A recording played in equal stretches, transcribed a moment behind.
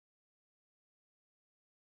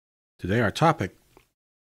Today our topic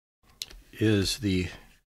is the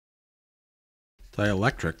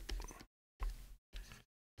dielectric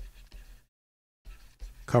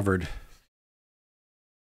covered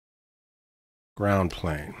ground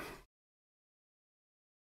plane.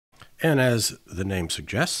 And as the name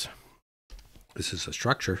suggests, this is a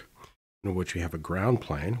structure in which we have a ground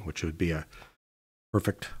plane, which would be a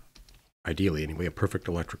perfect, ideally anyway, a perfect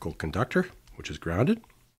electrical conductor, which is grounded.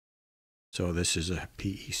 So this is a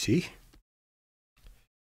PEC.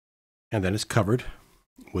 And then it's covered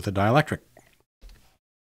with a dielectric.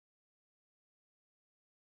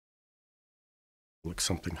 Looks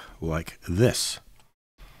something like this.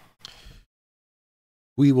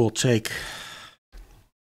 We will take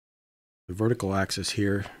the vertical axis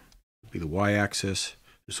here, will be the y-axis,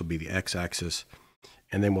 this will be the x-axis,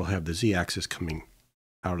 and then we'll have the z-axis coming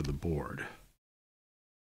out of the board.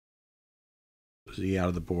 Z out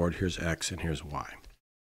of the board, here's x and here's y.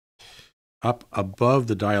 Up above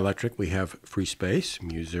the dielectric we have free space,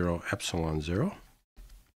 mu 0, epsilon 0.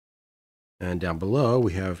 And down below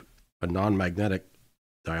we have a non-magnetic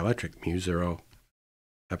dielectric, mu 0,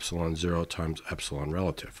 epsilon 0 times epsilon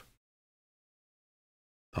relative.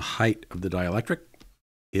 The height of the dielectric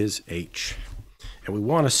is h. And we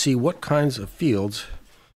want to see what kinds of fields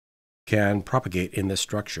can propagate in this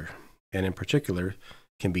structure, and in particular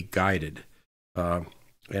can be guided.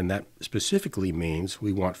 And that specifically means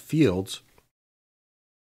we want fields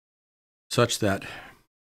such that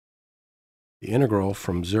the integral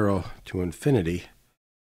from 0 to infinity,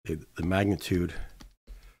 the magnitude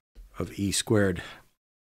of e squared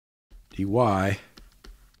dy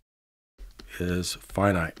is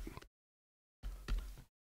finite.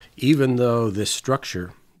 Even though this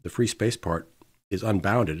structure, the free space part, is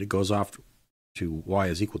unbounded, it goes off to y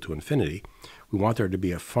is equal to infinity, we want there to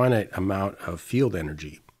be a finite amount of field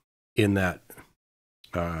energy in that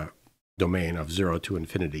domain of 0 to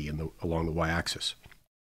infinity along the y-axis.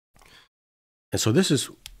 And so this is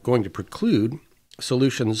going to preclude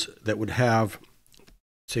solutions that would have,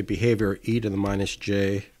 say, behavior e to the minus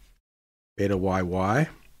j beta yy.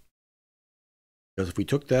 Because if we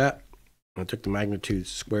took that and took the magnitude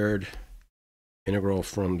squared integral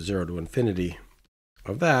from 0 to infinity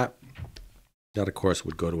of that, that of course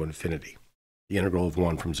would go to infinity. The integral of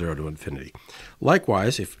 1 from 0 to infinity.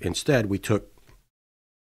 Likewise, if instead we took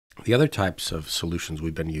the other types of solutions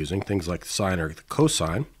we've been using, things like the sine or the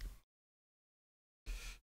cosine,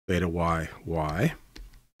 beta y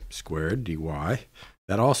squared dy,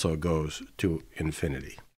 that also goes to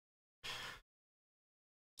infinity.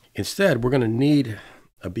 Instead, we're going to need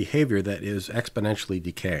a behavior that is exponentially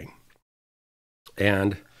decaying.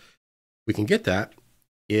 And we can get that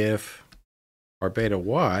if our beta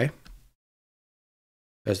y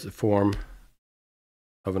has the form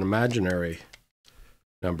of an imaginary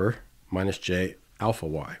number minus j alpha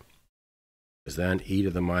y, is then e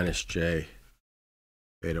to the minus j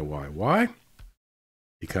beta yy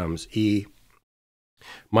becomes e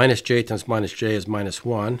minus j times minus j is minus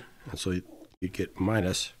 1, and so you get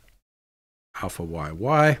minus alpha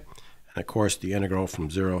yy, and of course the integral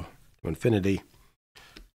from 0 to infinity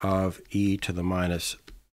of e to the minus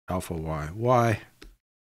alpha yy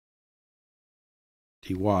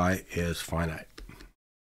dy is finite,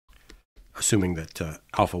 assuming that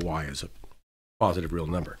alpha y is a positive real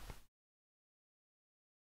number.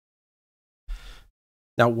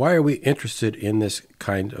 Now, why are we interested in this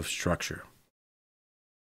kind of structure?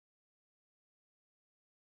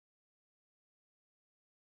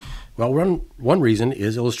 Well, one reason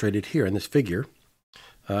is illustrated here in this figure,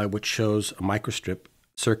 which shows a microstrip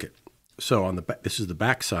circuit. So on this is the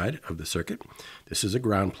back side of the circuit. This is a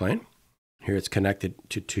ground plane. Here it's connected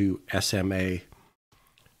to two SMA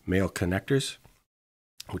male connectors,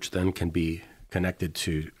 which then can be connected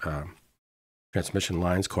to transmission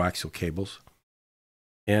lines, coaxial cables.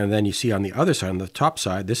 And then you see on the other side, on the top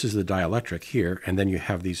side, this is the dielectric here, and then you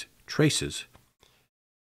have these traces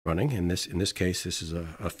running. In this case, this is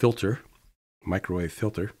a filter, microwave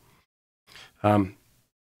filter.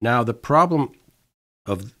 Now the problem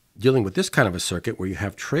of dealing with this kind of a circuit where you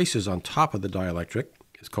have traces on top of the dielectric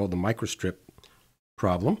is called the microstrip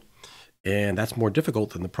problem, and that's more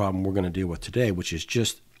difficult than the problem we're going to deal with today, which is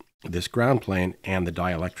just this ground plane and the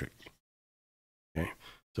dielectric. Okay,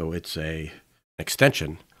 so it's an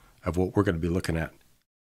extension of what we're going to be looking at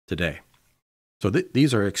today. So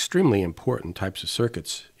these are extremely important types of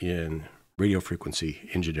circuits in radio frequency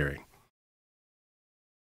engineering.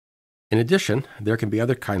 In addition, there can be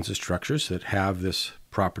other kinds of structures that have this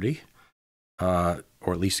property, or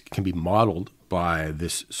at least can be modeled by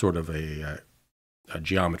this sort of a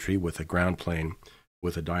geometry with a ground plane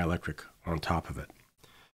with a dielectric on top of it.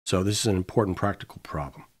 So this is an important practical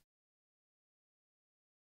problem.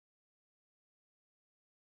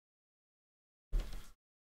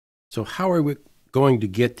 So how are we going to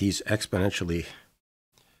get these exponentially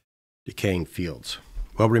decaying fields?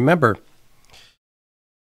 Well, remember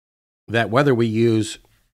that whether we use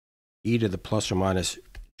e to the plus or minus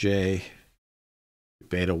j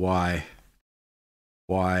beta y,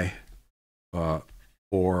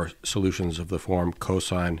 or solutions of the form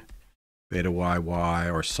cosine beta y,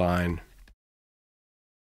 or sine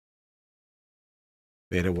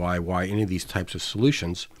beta y, any of these types of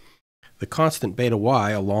solutions, the constant beta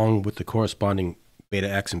y along with the corresponding beta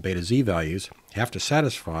x and beta z values have to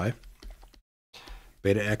satisfy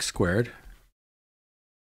beta x squared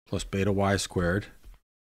plus beta y squared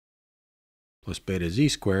plus beta z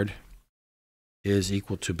squared is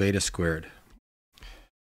equal to beta squared,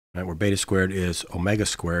 right, where beta squared is omega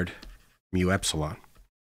squared mu epsilon.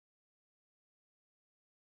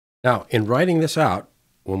 Now, in writing this out,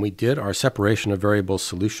 when we did our separation of variables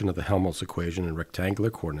solution of the Helmholtz equation in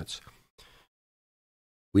rectangular coordinates,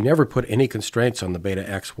 we never put any constraints on the beta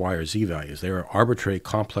x, y, or z values. They are arbitrary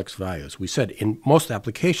complex values. We said in most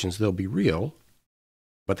applications they'll be real,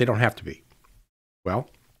 but they don't have to be.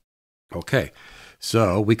 Well, okay,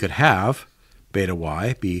 so we could have beta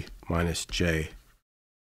y be minus j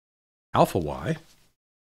alpha y,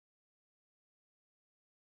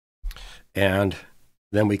 and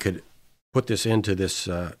then we could put this into this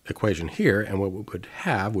equation here, and what we would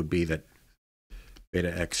have would be that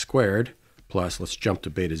beta x squared plus, let's jump to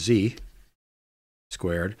beta z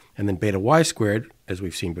squared, and then beta y squared, as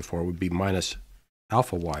we've seen before, would be minus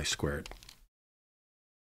alpha y squared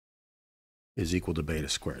is equal to beta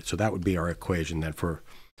squared. So that would be our equation then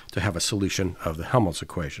to have a solution of the Helmholtz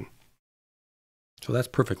equation. So that's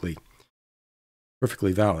perfectly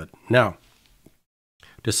valid. Now,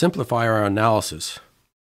 to simplify our analysis,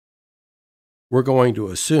 we're going to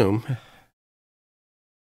assume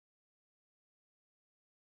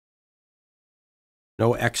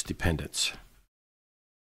no x dependence.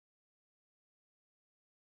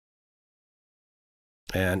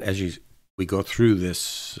 And as we go through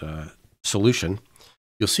this solution,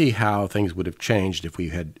 you'll see how things would have changed if we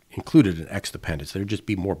had included an x dependence. There would just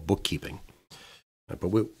be more bookkeeping.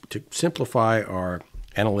 But to simplify our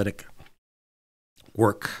analytic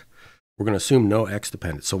work, we're going to assume no x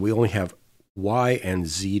dependence. So we only have y and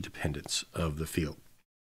z dependence of the field.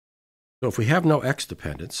 So if we have no x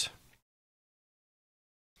dependence,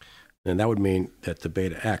 then that would mean that the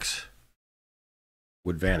beta x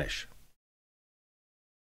would vanish.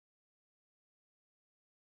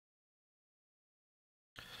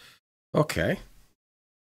 Okay.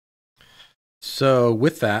 So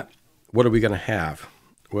with that, what are we going to have?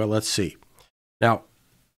 Well, let's see. Now,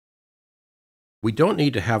 we don't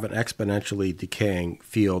need to have an exponentially decaying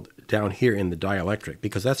field down here in the dielectric,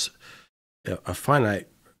 because that's a finite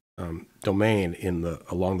domain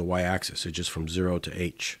along the y-axis. It's just from 0 to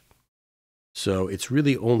h. So it's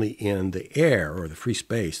really only in the air or the free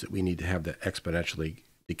space that we need to have the exponentially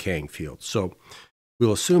decaying field. So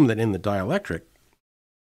we'll assume that in the dielectric,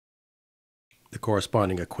 the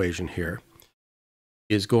corresponding equation here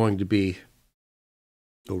is going to be,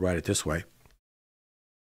 we'll write it this way,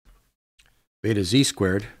 beta z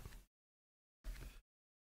squared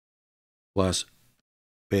plus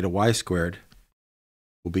beta y squared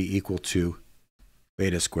will be equal to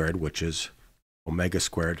beta squared, which is omega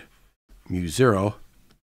squared mu 0,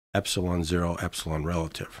 epsilon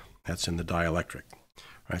relative. That's in the dielectric.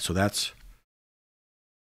 Right, so that's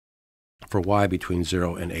for y between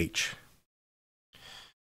 0 and h.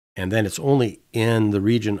 And then it's only in the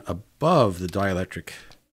region above the dielectric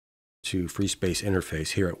to free space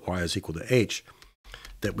interface here at y is equal to h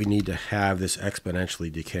that we need to have this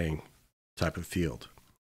exponentially decaying type of field.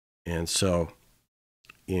 And so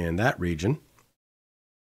in that region,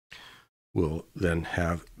 we'll then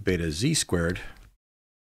have beta z squared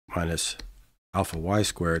minus alpha y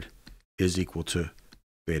squared is equal to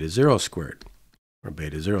beta 0 squared, where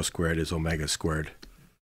beta 0 squared is omega squared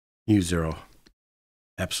mu 0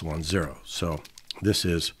 epsilon 0. So this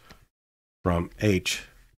is from h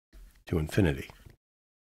to infinity.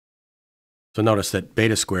 So notice that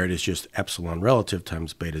beta squared is just epsilon relative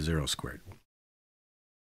times beta 0 squared.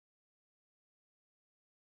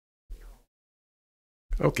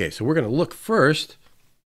 Okay, so we're going to look first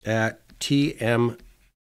at TMZ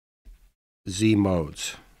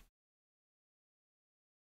modes.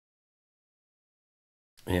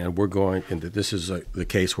 And we're going into, this is the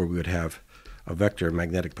case where we would have a vector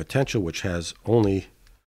magnetic potential which has only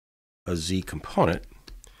a z component.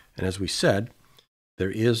 And as we said,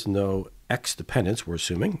 there is no x dependence, we're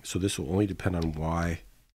assuming, so this will only depend on y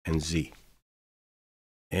and z.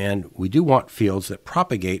 And we do want fields that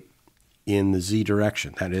propagate in the z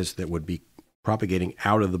direction. That is, that would be propagating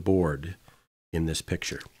out of the board in this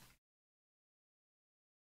picture.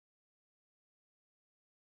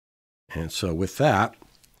 And so with that,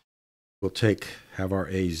 we'll have our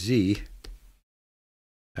AZ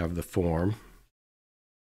have the form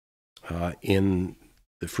in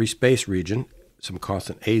the free space region, some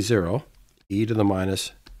constant A0, e to the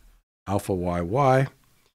minus alpha yy,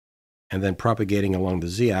 and then propagating along the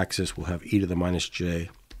z-axis, we'll have e to the minus j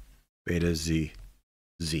beta z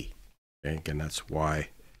z. Okay, again, that's y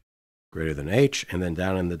greater than h. And then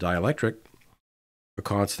down in the dielectric, a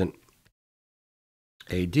constant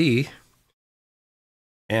AD,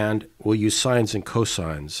 and we'll use sines and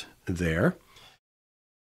cosines there.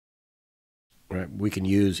 Right, we can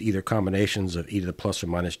use either combinations of e to the plus or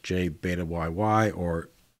minus j beta yy, or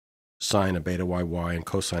sine of beta yy and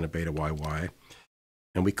cosine of beta yy.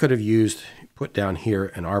 And we could have put down here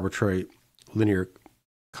an arbitrary linear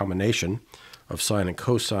combination of sine and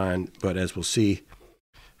cosine, but as we'll see,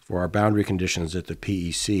 for our boundary conditions at the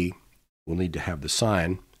PEC, we'll need to have the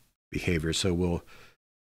sine behavior. So we'll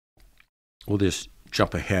just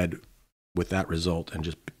jump ahead with that result and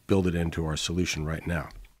just build it into our solution right now.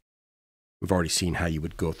 We've already seen how you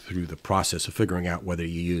would go through the process of figuring out whether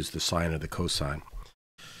you use the sine or the cosine.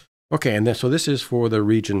 Okay, and then so this is for the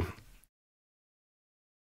region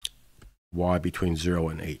y between 0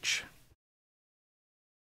 and h.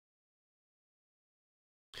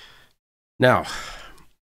 Now,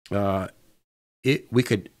 we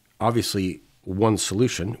could obviously, one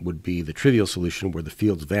solution would be the trivial solution where the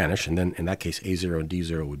fields vanish, and then in that case A0 and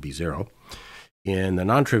D0 would be 0. In the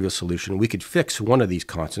non-trivial solution, we could fix one of these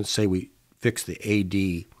constants. Say we fix the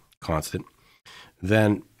AD constant,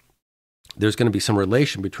 then there's going to be some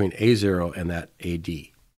relation between A0 and that AD,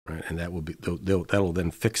 right? And that will then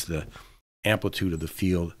fix the amplitude of the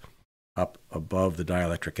field up above the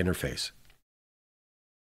dielectric interface.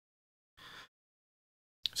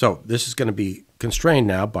 So this is going to be constrained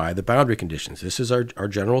now by the boundary conditions. This is our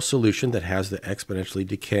general solution that has the exponentially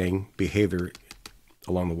decaying behavior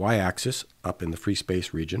along the y-axis up in the free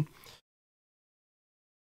space region.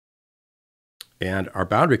 And our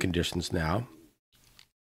boundary conditions now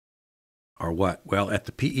are what? Well, at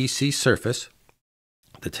the PEC surface,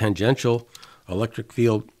 the tangential electric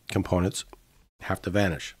field components have to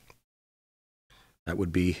vanish. That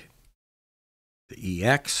would be the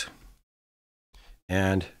EX,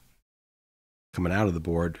 and coming out of the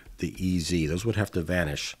board, the EZ. Those would have to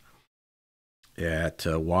vanish at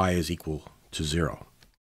y is equal to 0.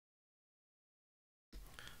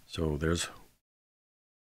 So there's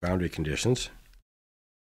boundary conditions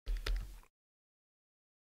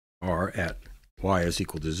are at y is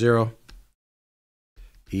equal to 0,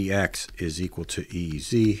 EX is equal to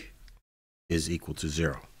EZ is equal to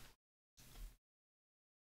 0.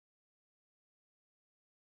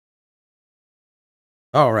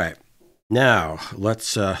 All right, now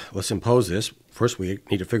let's impose this. First, we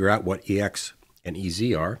need to figure out what EX and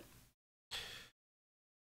EZ are.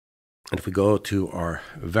 And if we go to our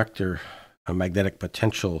vector magnetic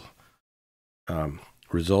potential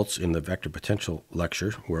results in the vector potential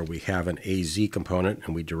lecture, where we have an AZ component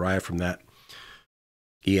and we derive from that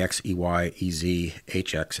EX, EY, EZ,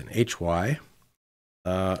 HX, and HY,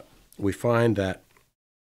 we find that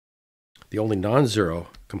the only non-zero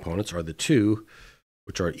components are the two,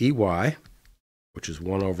 which are EY, which is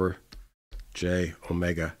 1 over J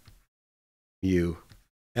omega mu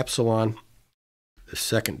epsilon, the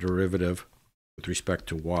second derivative with respect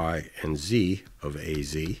to y and z of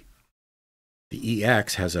AZ. The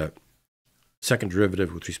EX has a second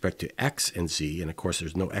derivative with respect to x and z, and of course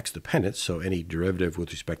there's no x dependence, so any derivative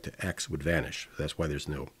with respect to x would vanish. That's why there's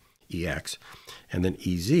no EX. And then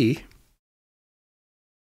EZ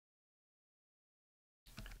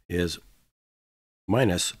is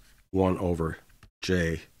minus 1 over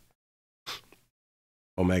J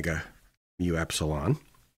omega mu epsilon,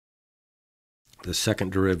 the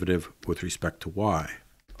second derivative with respect to y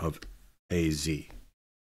of AZ.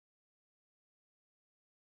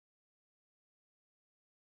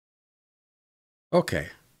 Okay,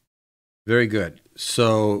 very good.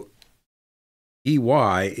 So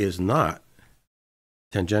EY is not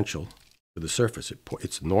tangential to the surface.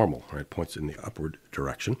 It's normal, right? It points in the upward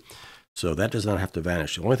direction. So that does not have to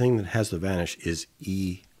vanish. The only thing that has to vanish is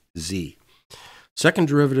EZ. Second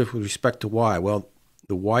derivative with respect to y. Well,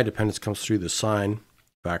 the y dependence comes through the sine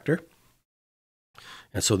factor.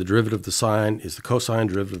 And so the derivative of the sine is the cosine.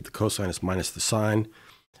 Derivative of the cosine is minus the sine.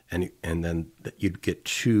 and then you'd get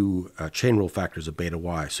two chain rule factors of beta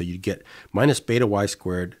y. So you'd get minus beta y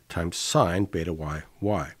squared times sine beta y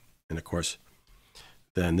y. And of course,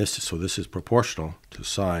 then this is proportional to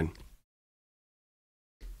sine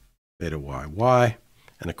beta y y.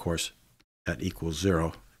 And of course, that equals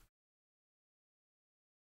 0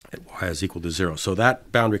 at y is equal to 0. So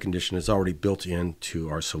that boundary condition is already built into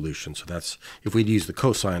our solution. So that's, if we'd use the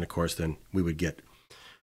cosine, of course, then we would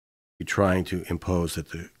be trying to impose that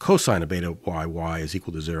the cosine of beta y y is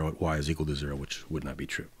equal to 0 at y is equal to 0, which would not be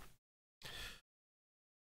true.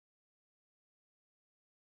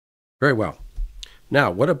 Very well. Now,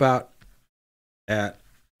 what about at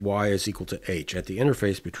y is equal to h, at the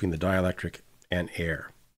interface between the dielectric and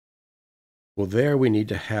air? Well, there we need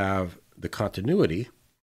to have the continuity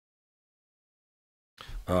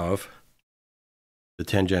of the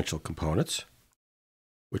tangential components,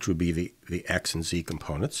 which would be the x and z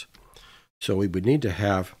components. So we would need to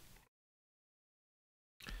have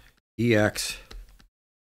EX,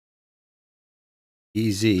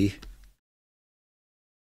 EZ,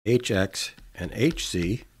 HX, and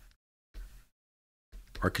HZ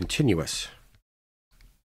are continuous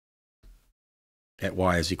at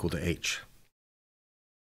y is equal to h.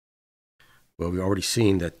 Well, we've already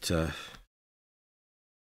seen that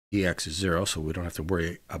EX is 0, so we don't have to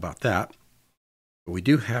worry about that. But we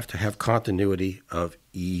do have to have continuity of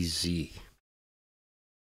EZ.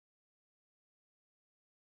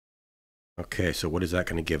 Okay, so what is that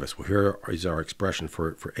going to give us? Well, here is our expression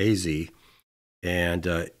for AZ. And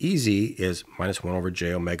EZ is minus 1 over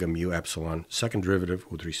j omega mu epsilon, second derivative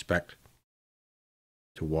with respect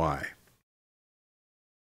to y.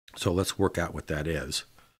 So let's work out what that is.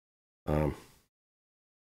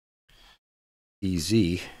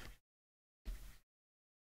 EZ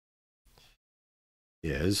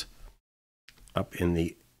is up in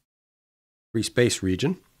the free space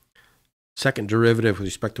region. Second derivative with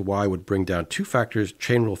respect to y would bring down two factors,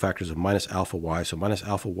 chain rule factors of minus alpha y. So minus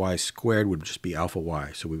alpha y squared would just be alpha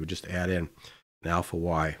y. So we would just add in an alpha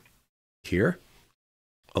y here,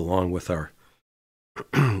 along with our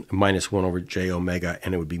minus 1 over j omega,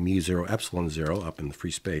 and it would be mu 0 epsilon 0 up in the free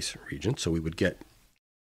space region. So we would get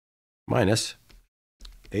minus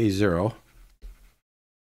a0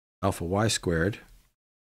 alpha y squared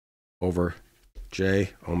over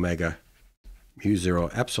j omega mu 0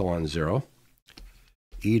 epsilon 0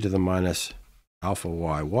 e to the minus alpha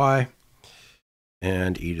y y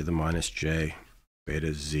and e to the minus j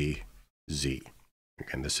beta z z.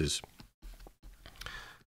 Again, this is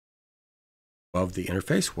above the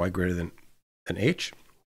interface, y greater than h.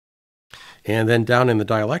 And then down in the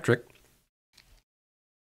dielectric,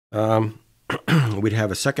 we'd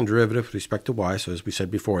have a second derivative with respect to y. So as we said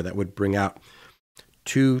before, that would bring out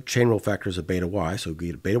two chain rule factors of beta y. So we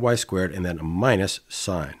get beta y squared and then a minus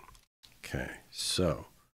sine. Okay, so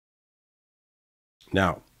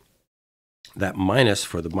now that minus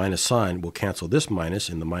for the minus sign will cancel this minus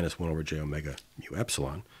in the minus 1 over j omega mu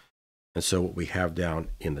epsilon. And so what we have down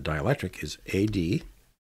in the dielectric is AD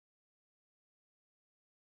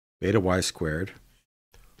beta y squared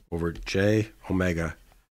over j omega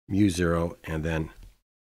mu 0 and then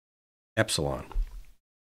epsilon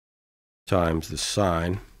times the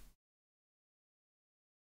sine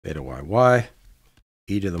beta y y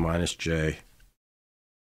e to the minus j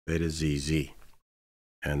beta z z.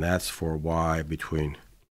 And that's for y between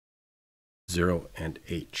 0 and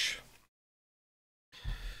h.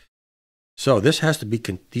 So this has to be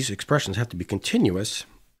these expressions have to be continuous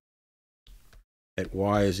at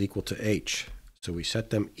y is equal to h. So we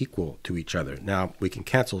set them equal to each other. Now we can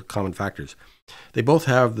cancel common factors. They both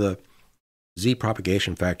have the z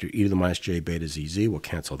propagation factor e to the minus j beta z z. We'll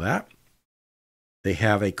cancel that. They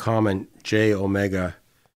have a common j omega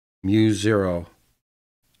mu 0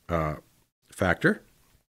 factor.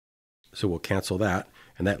 So we'll cancel that.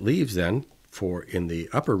 And that leaves then for in the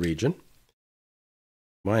upper region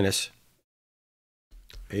minus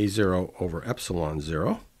a0 over epsilon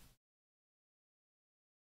 0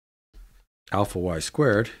 alpha y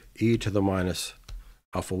squared e to the minus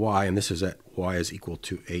alpha y, and this is at y is equal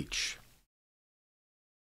to h.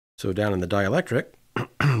 So down in the dielectric,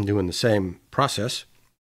 doing the same process,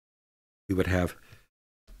 we would have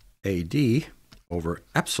AD over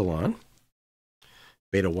epsilon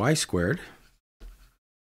beta y squared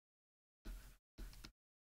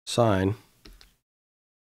sine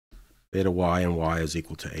beta y, and y is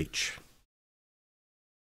equal to h.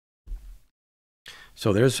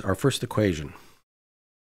 So there's our first equation.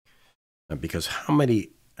 Because how many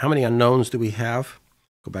unknowns do we have?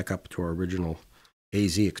 Go back up to our original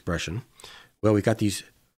AZ expression. Well, we've got these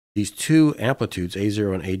two amplitudes,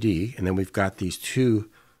 A0 and AD, and then we've got these two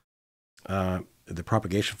the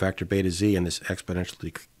propagation factor beta z and this exponential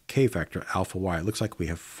decay factor alpha y. It looks like we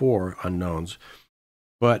have 4 unknowns,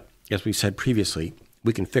 but as we said previously,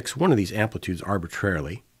 we can fix one of these amplitudes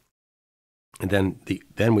arbitrarily, and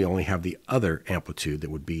then we only have the other amplitude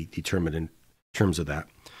that would be determined in terms of that.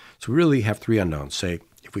 So we really have 3 unknowns. Say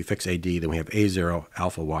if we fix AD, then we have A0,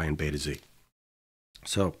 alpha y, and beta z.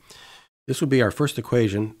 So this would be our first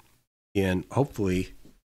equation in hopefully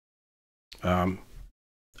of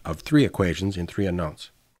 3 equations in 3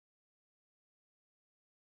 unknowns.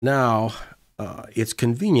 Now, it's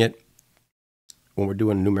convenient when we're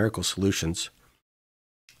doing numerical solutions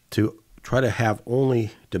to try to have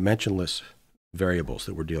only dimensionless variables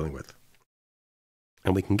that we're dealing with.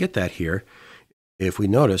 And we can get that here if we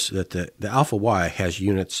notice that the alpha y has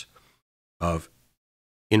units of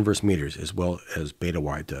inverse meters as well as beta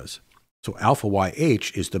y does. So alpha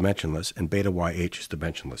yh is dimensionless and beta yh is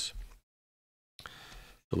dimensionless.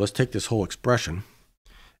 So let's take this whole expression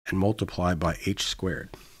and multiply by h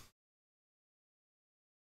squared.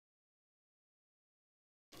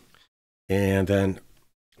 And then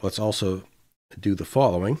let's also do the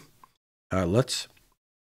following. Let's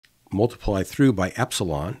multiply through by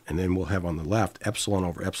epsilon, and then we'll have on the left epsilon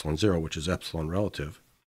over epsilon 0, which is epsilon relative.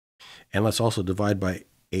 And let's also divide by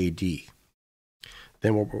AD.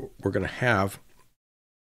 Then what we're going to have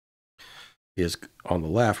is on the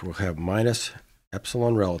left, we'll have minus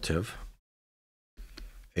epsilon relative,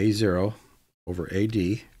 A0 over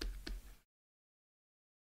AD,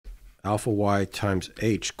 alpha y times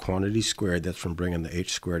h quantity squared, that's from bringing the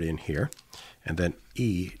h squared in here, and then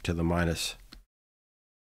e to the minus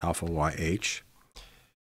alpha yh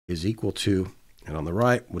is equal to, and on the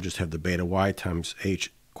right, we'll just have the beta y times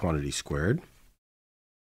h quantity squared,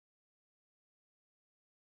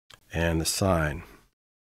 and the sine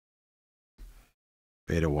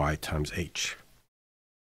beta y times h.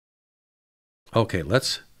 Okay,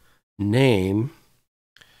 let's name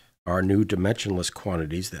our new dimensionless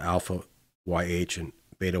quantities, the alpha yh and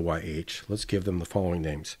beta yh. Let's give them the following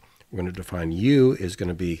names. We're going to define u is going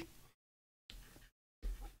to be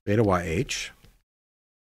beta yh,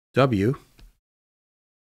 w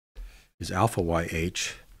is alpha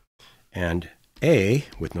yh, and a,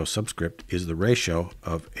 with no subscript, is the ratio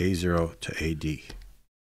of A0 to AD.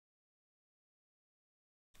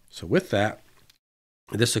 So with that,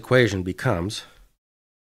 this equation becomes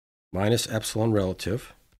minus epsilon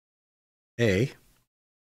relative A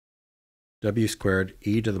w squared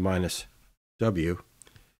e to the minus w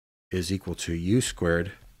is equal to u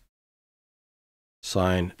squared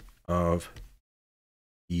sine of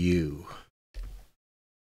u.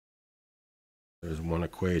 There's one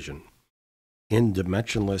equation. In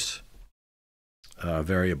dimensionless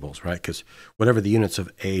variables, right? Because whatever the units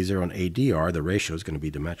of A0 and AD are, the ratio is going to be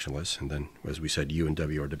dimensionless. And then, as we said, U and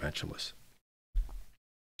W are dimensionless.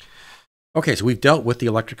 Okay, so we've dealt with the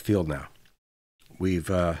electric field now. We've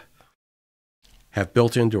have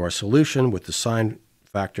built into our solution with the sign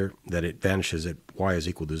factor that it vanishes at y is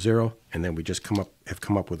equal to 0. And then we just have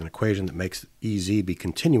come up with an equation that makes EZ be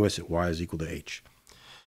continuous at y is equal to h.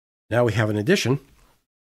 Now we have an addition.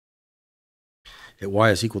 At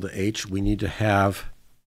y is equal to h, we need to have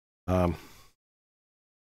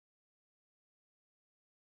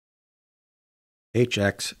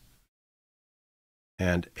hx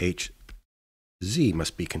and hz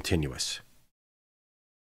must be continuous.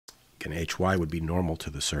 Again, hy would be normal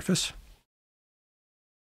to the surface.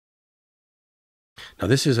 Now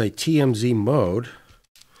this is a TMZ mode,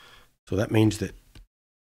 so that means that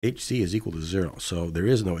hc is equal to 0. So there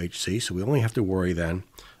is no hc, so we only have to worry then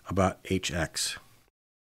about hx.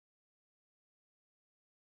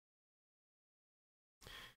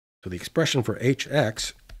 So the expression for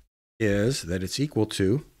hx is that it's equal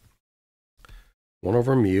to 1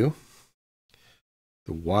 over mu,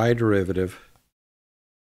 the y derivative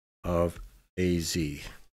of az.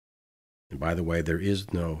 And by the way, there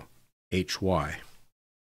is no hy,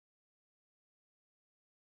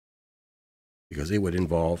 because it would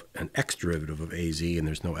involve an x derivative of az, and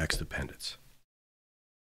there's no x dependence.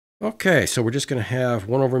 Okay, so we're just going to have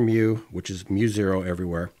 1 over mu, which is mu 0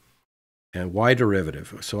 everywhere, and y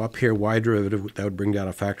derivative. So up here, y derivative, that would bring down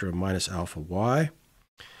a factor of minus alpha y.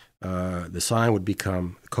 The sine would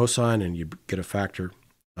become cosine, and you get a factor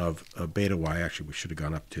of beta y. Actually, we should have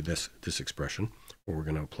gone up to this expression, where we're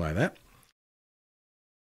going to apply that.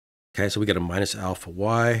 Okay, so we get a minus alpha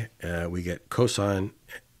y. We get cosine,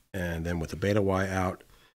 and then with the beta y out,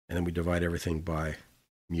 and then we divide everything by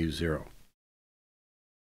mu 0.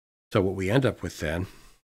 So what we end up with then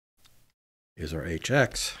is our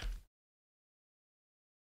hx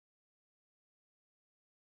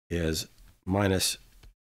is minus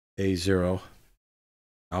A0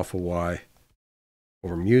 alpha y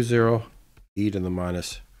over mu 0 e to the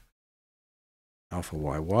minus alpha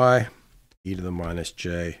y e to the minus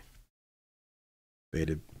j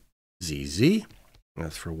beta zz.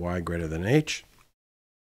 That's for y greater than h.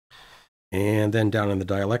 And then down in the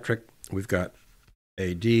dielectric, we've got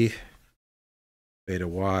AD beta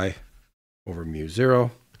y over mu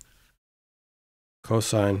 0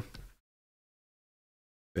 cosine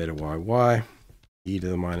beta y e to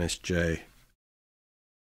the minus j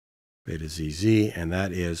beta zz, and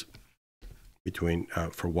that is between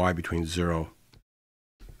for y between 0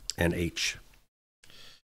 and h.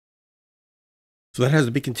 So that has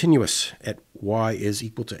to be continuous at y is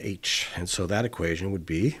equal to h, and so that equation would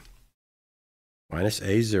be minus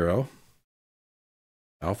a0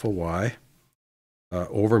 alpha y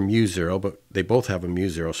over mu 0, but they both have a mu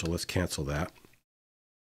 0, so let's cancel that.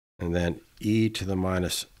 And then e to the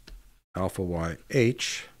minus alpha y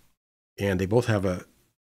h, and they both have a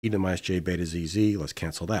e to the minus j beta zz. Let's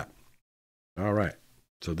cancel that. All right.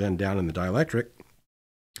 So then down in the dielectric,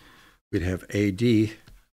 we'd have AD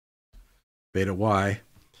beta y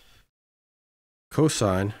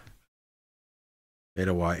cosine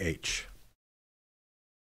beta yh.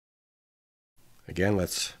 Again,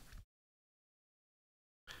 let's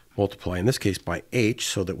multiply, in this case, by h,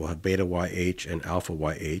 so that we'll have beta yh and alpha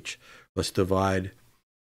yh. Let's divide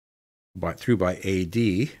through by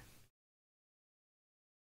AD.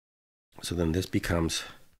 So then this becomes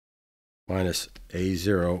minus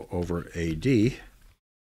a0 over AD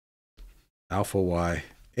alpha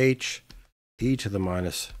yh e to the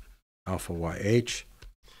minus alpha yh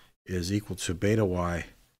is equal to beta yh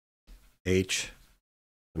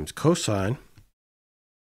times cosine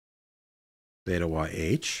beta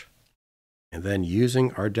yh. And then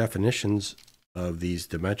using our definitions of these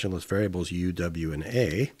dimensionless variables u, w, and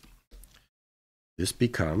a, this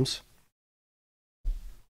becomes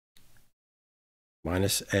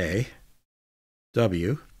minus a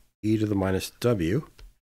w e to the minus w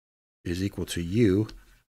is equal to u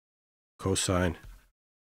cosine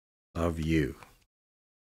of u.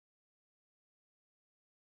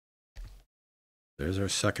 There's our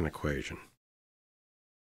second equation.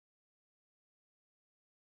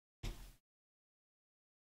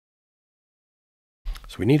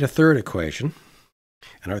 So we need a third equation,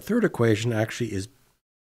 and our third equation actually is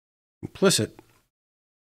implicit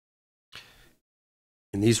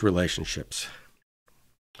in these relationships.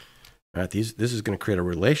 All right, this is going to create a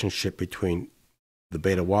relationship between the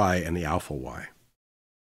beta y and the alpha y.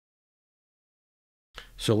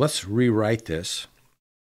 So let's rewrite this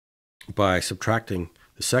by subtracting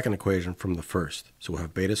the second equation from the first. So we'll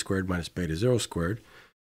have beta squared minus beta 0 squared.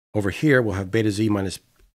 Over here, we'll have beta z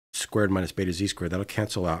squared minus beta z squared. That'll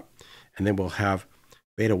cancel out. And then we'll have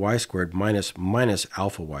beta y squared minus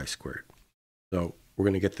alpha y squared. So we're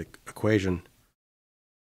going to get the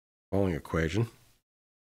following equation.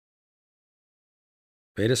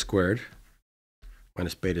 Beta squared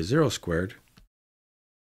minus beta 0 squared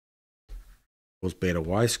equals beta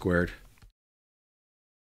y squared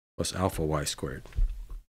plus alpha y squared.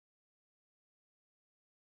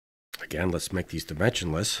 Again, let's make these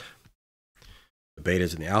dimensionless. The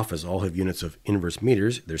betas and the alphas all have units of inverse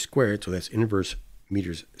meters. They're squared, so that's inverse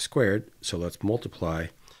meters squared. So let's multiply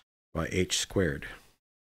by h squared.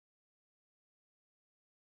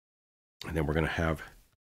 And then we're going to have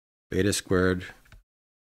beta squared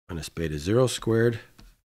minus beta 0 squared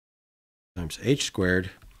times h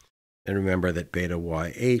squared. And remember that beta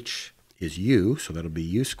yh is u, so that'll be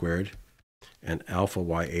u squared. And alpha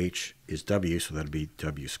yh is w, so that'll be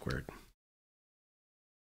w squared.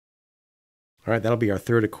 All right, that'll be our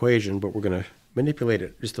third equation, but we're going to manipulate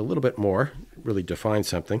it just a little bit more, really define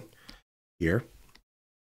something here.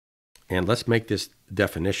 And let's make this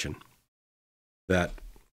definition that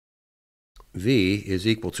v is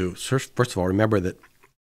equal to, first of all, remember that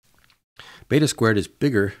beta squared is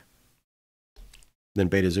bigger than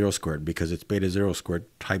beta 0 squared because it's beta 0 squared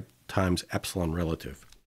times epsilon relative.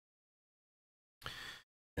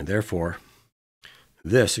 And therefore,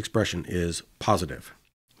 this expression is positive.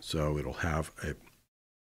 So it'll have a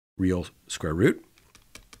real square root.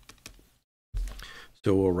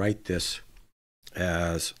 So we'll write this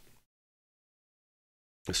as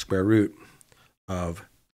the square root of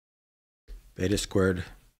beta squared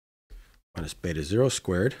minus beta 0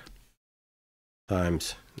 squared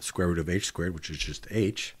times the square root of h squared, which is just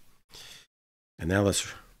h. And now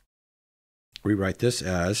let's rewrite this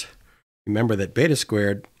as, remember that beta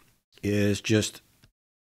squared is just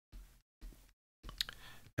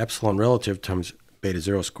epsilon relative times beta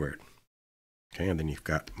 0 squared. Okay, and then you've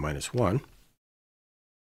got minus 1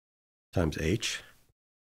 times h.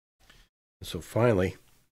 So finally,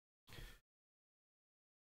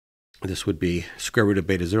 this would be square root of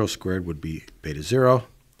beta 0 squared would be beta 0,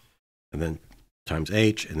 and then times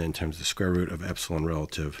h, and then times the square root of epsilon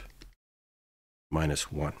relative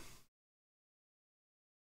minus 1.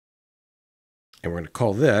 And we're going to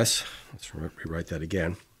call this, let's rewrite that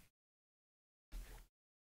again.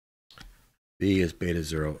 V is beta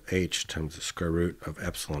 0 h times the square root of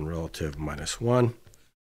epsilon relative minus 1.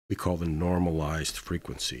 We call the normalized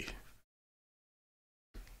frequency.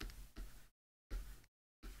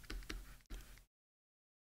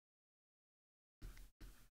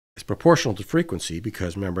 It's proportional to frequency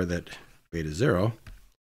because remember that beta 0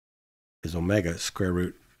 is omega square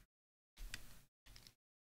root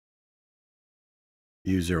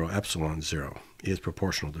u0 epsilon 0 is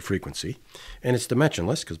proportional to frequency. And it's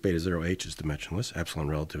dimensionless because beta 0 h is dimensionless. Epsilon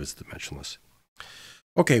relative is dimensionless.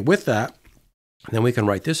 Okay, with that, then we can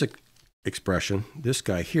write this expression. This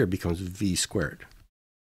guy here becomes v squared.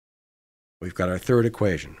 We've got our third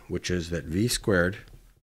equation, which is that v squared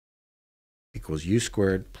equals u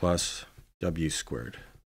squared plus w squared.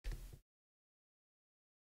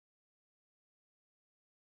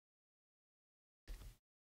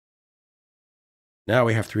 Now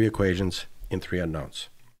we have three equations in three unknowns.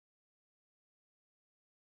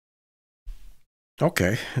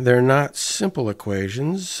 Okay, they're not simple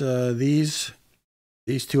equations. These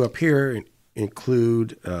two up here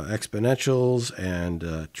include exponentials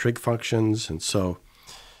and trig functions, and so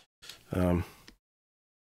it's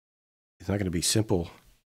not going to be simple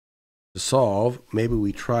to solve. Maybe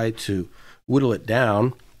we try to whittle it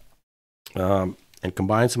down and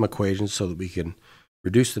combine some equations so that we can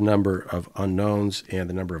reduce the number of unknowns and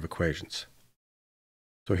the number of equations.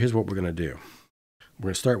 So here's what we're going to do. We're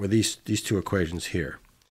going to start with these two equations here.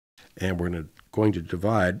 And we're going to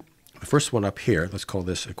divide the first one up here. Let's call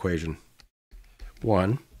this equation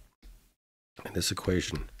 1. And this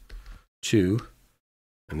equation 2.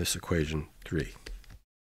 And this equation 3.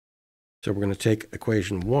 So we're going to take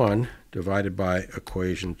equation 1 divided by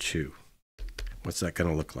equation 2. What's that going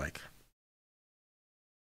to look like?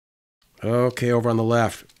 Okay, over on the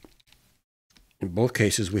left, in both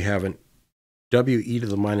cases, we have an w e to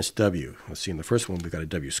the minus w. Let's see, in the first one, we've got a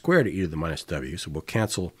w squared e to the minus w. So we'll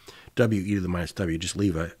cancel w e to the minus w, just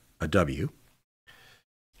leave a w.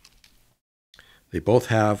 They both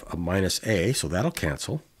have a minus a, so that'll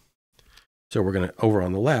cancel. So we're going to, over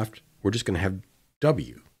on the left, we're just going to have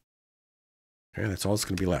w. Okay, that's all that's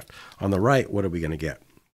going to be left. On the right, what are we going to get?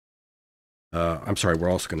 I'm sorry,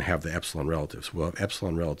 we're also going to have the epsilon relative. So we'll have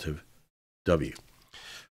epsilon relative w.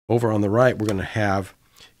 Over on the right, we're going to have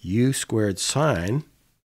u squared sine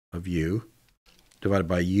of u divided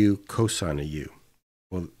by u cosine of u.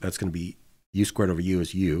 Well, that's going to be u squared over u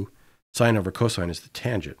is u. Sine over cosine is the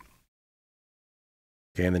tangent.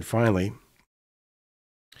 Okay, and then finally,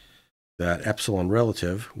 that epsilon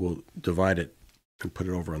relative, we'll divide it and put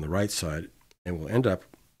it over on the right side, and we'll end up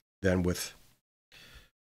then with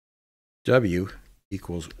w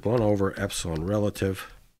equals 1 over epsilon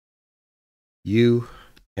relative u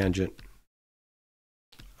tangent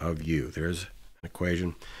of u. There's an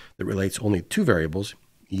equation that relates only two variables,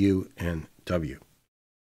 u and w.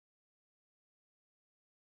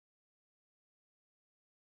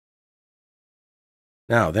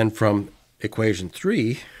 Now, then from equation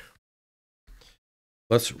 3,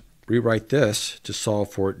 let's rewrite this to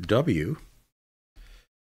solve for w.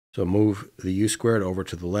 So move the u squared over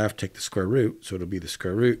to the left, take the square root, so it'll be the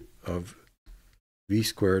square root of v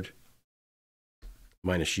squared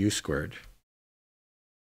minus u squared.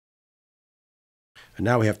 And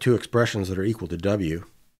now we have two expressions that are equal to w,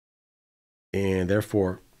 and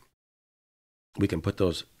therefore we can put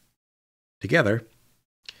those together,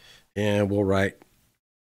 and we'll write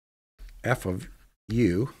f of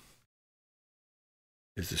u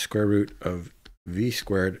is the square root of v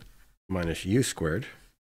squared minus u squared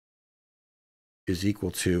is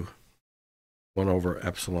equal to 1 over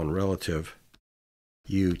epsilon relative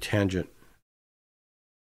u tangent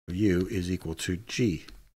of u is equal to g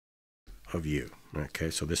of u. Okay,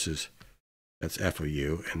 so that's f of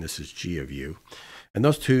u, and this is g of u. And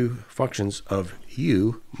those two functions of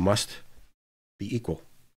u must be equal.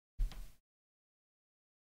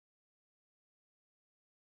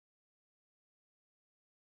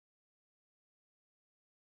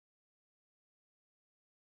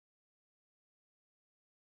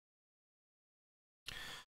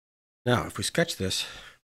 Now, if we sketch this,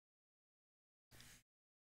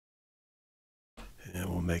 and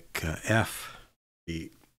we'll make f be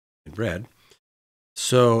in red.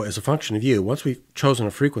 So as a function of u, once we've chosen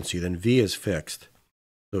a frequency, then v is fixed.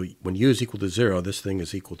 So when u is equal to 0, this thing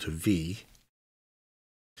is equal to v.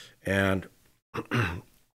 And put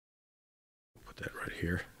that right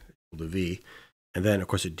here, equal to v. And then, of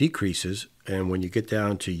course, it decreases. And when you get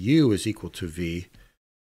down to u is equal to v,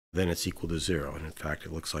 then it's equal to 0. And in fact,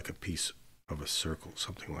 it looks like a piece of a circle,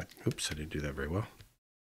 something like, oops, I didn't do that very well.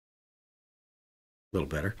 A little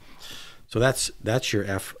better. So that's your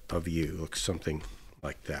f of u. Looks something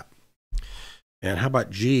like that. And how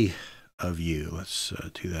about g of u? Let's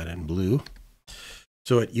do that in blue.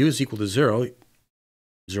 So at u is equal to 0,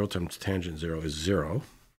 0 times tangent 0 is 0.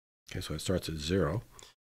 Okay, so it starts at 0.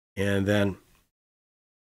 And then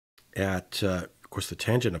at, of course, the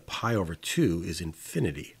tangent of pi over 2 is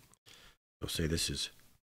infinity. So say this is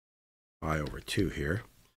pi over 2 here.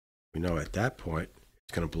 We know at that point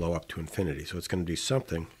it's going to blow up to infinity. So it's going to do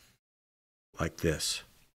something like this.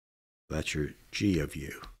 That's your g of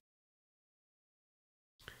u.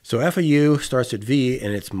 So f of u starts at v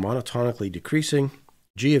and it's monotonically decreasing.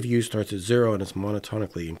 G of u starts at 0 and it's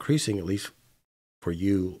monotonically increasing, at least for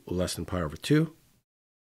u less than pi over 2.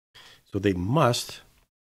 So they must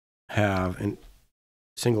have a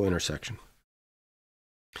single intersection.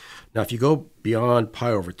 Now, if you go beyond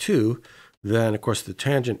pi over 2, then, of course, the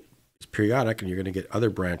tangent is periodic and you're going to get other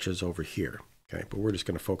branches over here. Okay, but we're just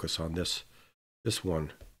going to focus on this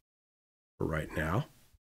one for right now.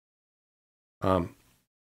 And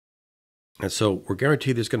so we're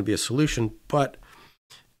guaranteed there's going to be a solution, but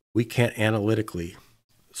we can't analytically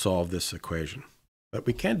solve this equation. But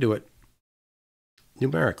we can do it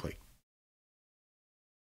numerically.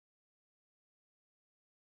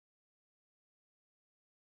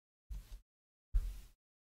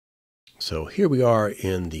 So here we are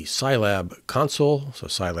in the Scilab console. So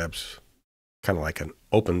Scilab's kind of like an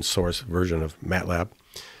open source version of MATLAB.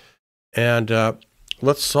 And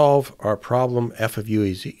let's solve our problem. F of u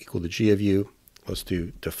is equal to g of u. Let's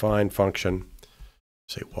do define function.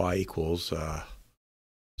 Say y equals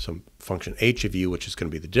some function h of u, which is going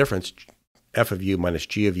to be the difference. F of u minus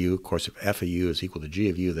g of u. Of course, if f of u is equal to g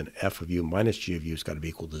of u, then f of u minus g of u has got to be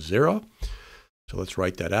equal to 0. So let's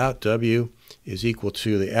write that out. W is equal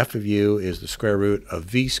to the f of u is the square root of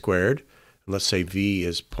v squared. And let's say v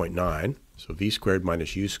is 0.9. So v squared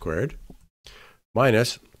minus u squared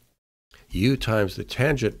minus u times the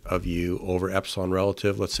tangent of u over epsilon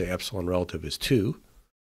relative. Let's say epsilon relative is 2.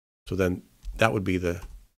 So then that would be the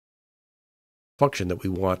function that we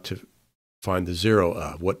want to find the 0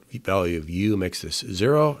 of. What value of u makes this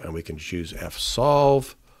 0? And we can choose f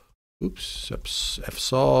solve. Oops, f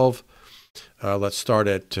solve. Let's start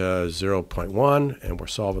at 0.1, and we're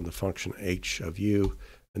solving the function h of u.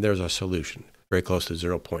 And there's our solution, very close to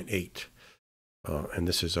 0.8. And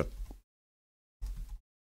this is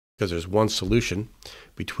because there's one solution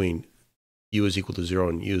between u is equal to 0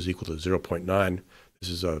 and u is equal to 0.9. This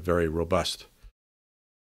is a very robust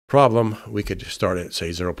problem. We could start at, say,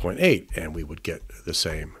 0.8, and we would get the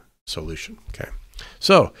same solution. Okay.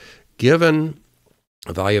 So given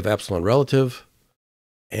a value of epsilon relative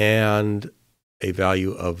and a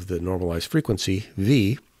value of the normalized frequency,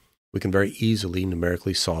 v, we can very easily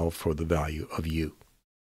numerically solve for the value of u.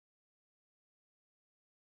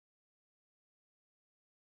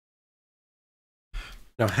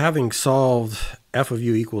 Now, having solved f of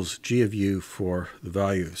u equals g of u for the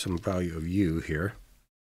value, some value of u here,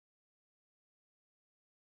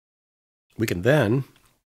 we can then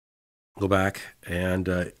go back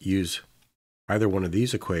and use either one of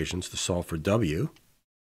these equations to solve for w.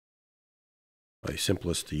 Probably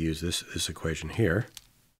simplest to use this equation here.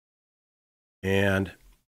 And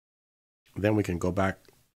then we can go back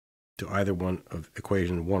to either one of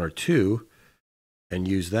equation 1 or 2 and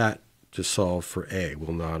use that to solve for a.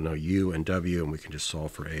 We'll now know u and w, and we can just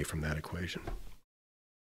solve for a from that equation.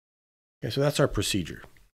 Okay, so that's our procedure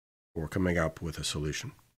for coming up with a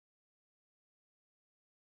solution.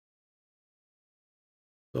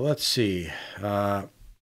 So let's see. And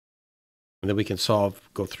then we can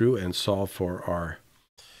go through and solve for our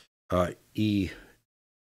EZ.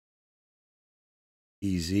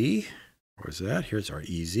 Where's that? Here's our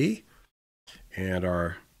EZ and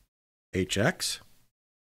our HX.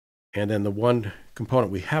 And then the one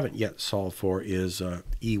component we haven't yet solved for is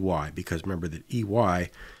EY, because remember that EY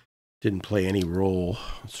didn't play any role.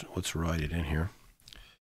 Let's write it in here.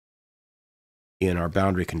 In our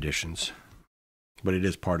boundary conditions, but it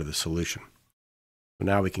is part of the solution. So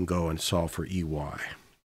now we can go and solve for EY.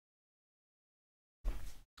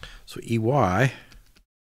 So EY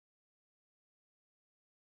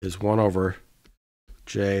is 1 over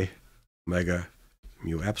j omega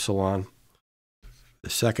mu epsilon, the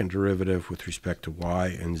second derivative with respect to y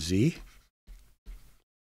and z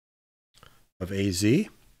of AZ.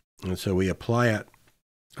 And so we apply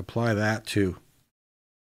that to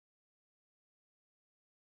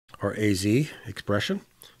our AZ expression.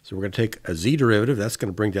 So we're going to take a Z derivative. That's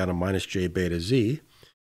going to bring down a minus J beta Z.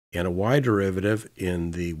 And a Y derivative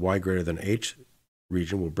in the Y greater than H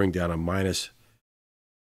region will bring down a minus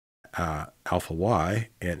alpha Y.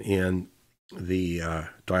 And in the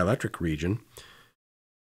dielectric region,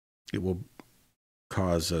 it will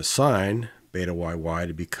cause a sine beta YY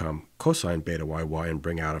to become cosine beta YY and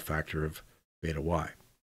bring out a factor of beta Y.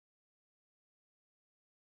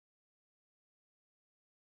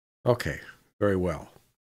 Okay, very well.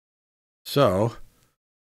 So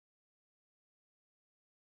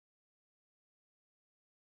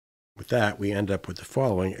with that, we end up with the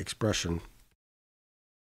following expression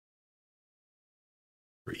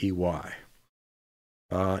for EY.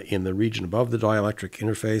 In the region above the dielectric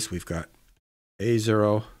interface, we've got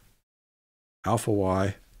A0, alpha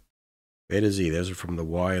Y, beta Z. Those are from the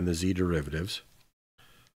Y and the Z derivatives.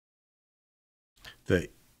 The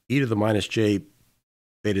e to the minus J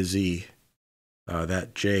beta Z,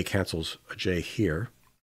 that J cancels a J here.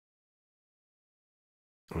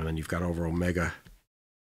 And then you've got over omega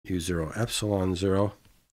U0 epsilon 0,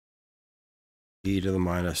 e to the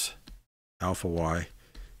minus alpha Y,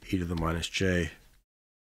 e to the minus J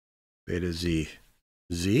beta Z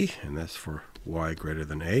Z, and that's for Y greater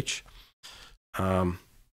than H. And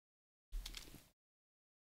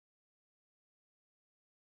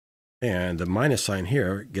the minus sign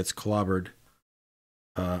here gets clobbered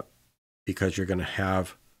because you're going to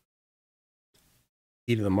have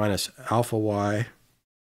e to the minus alpha Y.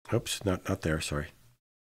 Oops, not there, sorry.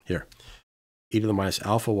 Here. E to the minus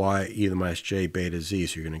alpha Y, e to the minus J beta Z.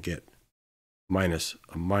 So you're going to get minus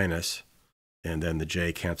a minus, and then the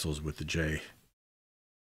J cancels with the J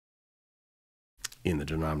in the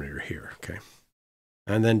denominator here, okay?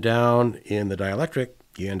 And then down in the dielectric,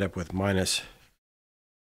 you end up with minus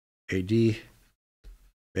AD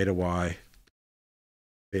beta Y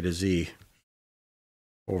beta Z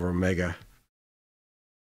over omega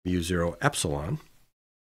mu0 epsilon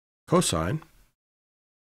cosine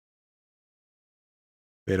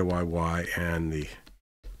beta YY and the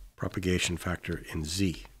propagation factor in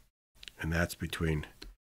Z. And that's between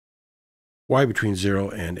Y between 0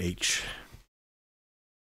 and H.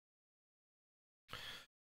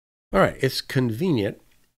 All right, it's convenient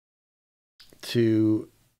to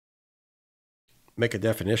make a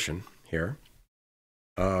definition here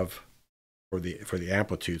of for the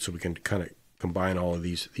amplitude, so we can kind of combine all of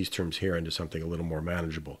these terms here into something a little more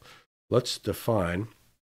manageable. Let's define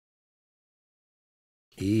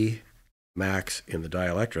E max in the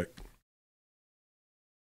dielectric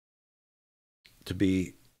to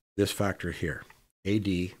be this factor here,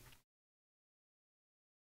 AD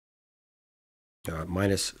AD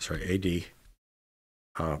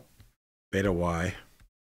beta Y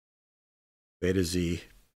beta Z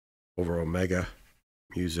over omega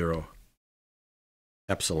mu0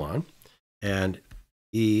 epsilon, and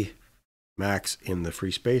E max in the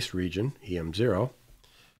free space region, EM0,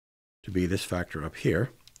 to be this factor up here,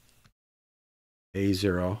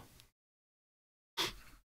 A0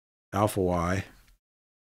 alpha Y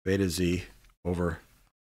beta Z over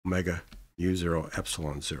omega mu0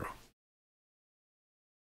 epsilon 0.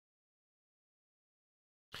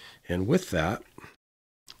 And with that,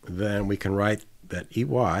 then we can write that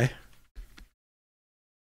EY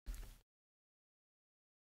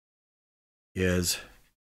is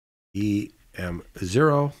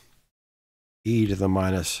EM0 e to the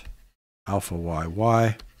minus alpha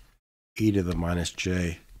YY e to the minus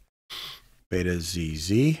J beta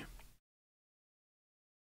ZZ in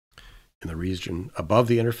the region above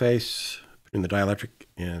the interface between the dielectric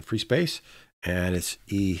and free space, and it's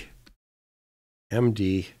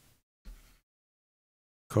EMD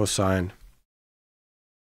cosine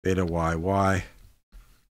beta YY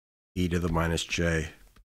e to the minus J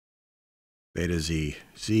beta Z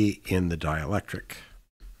Z in the dielectric.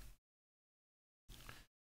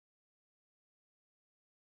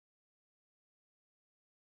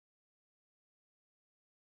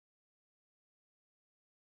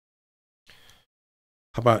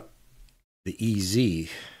 How about the EZ?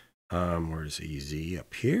 Where's EZ?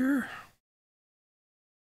 Up here.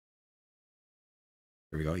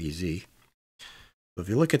 Here we go, EZ. So if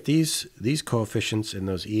you look at these coefficients in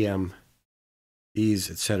those EM,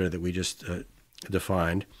 these, etc., that we just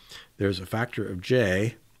defined, there's a factor of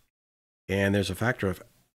J, and there's a factor of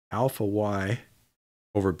alpha Y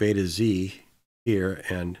over beta Z here,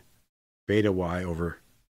 and beta Y over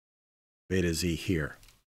beta Z here.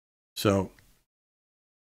 So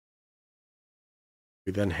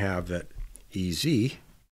we then have that EZ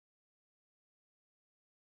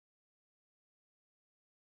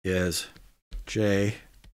is J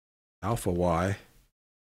alpha Y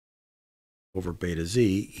over beta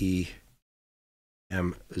z, E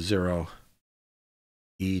M0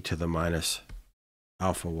 e to the minus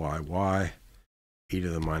alpha y, e to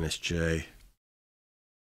the minus j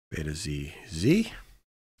beta z, z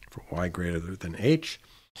for y greater than h,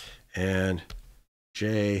 and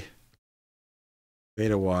j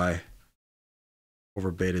beta y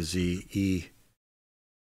over beta z e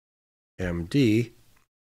md.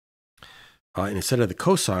 And instead of the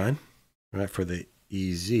cosine, right, for the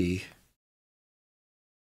ez, we've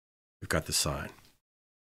got the sine.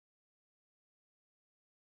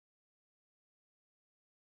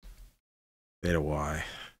 Beta y,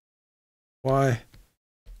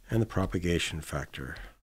 and the propagation factor.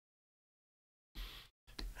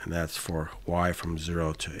 And that's for y from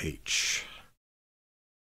 0 to h.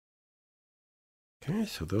 Okay,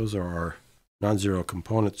 so those are our non-zero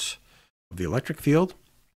components of the electric field.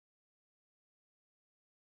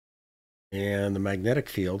 And the magnetic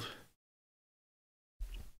field,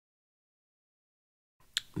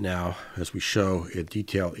 now, as we show in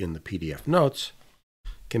detail in the PDF notes,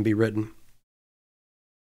 can be written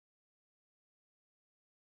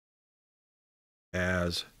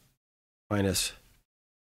as minus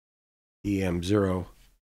EM0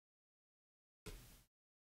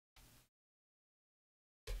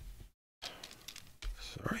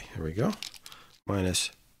 here we go,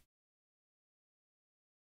 minus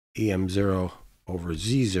EM0 over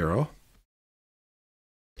Z0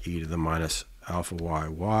 e to the minus alpha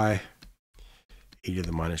y, e to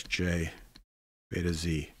the minus j beta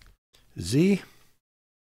z,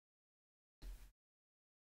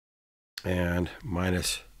 and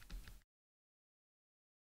minus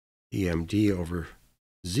EMD over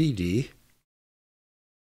ZD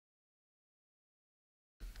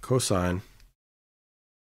cosine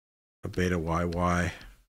of beta y,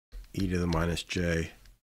 e to the minus j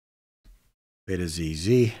beta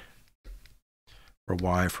z, for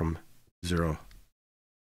y from 0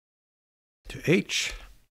 to h.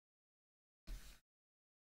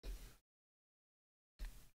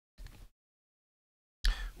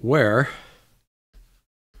 Where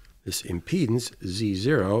this impedance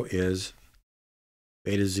Z0 is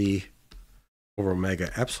beta z over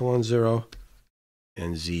omega epsilon 0,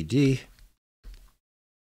 and ZD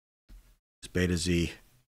is beta z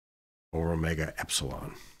over omega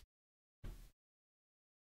epsilon.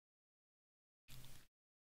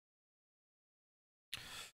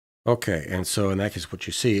 Okay, and so in that case, what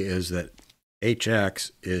you see is that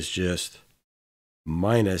Hx is just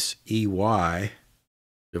minus Ey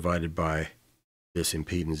divided by this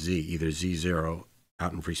impedance Z, either Z0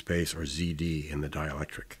 out in free space or ZD in the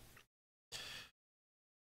dielectric.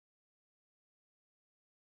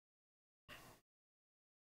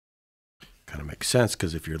 Kind of makes sense,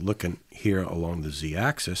 because if you're looking here along the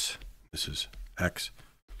Z-axis, this is X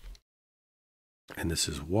and this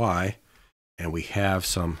is Y, and we have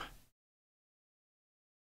some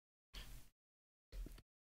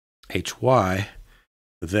HY,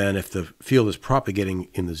 then if the field is propagating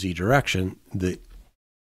in the Z direction, this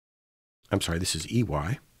is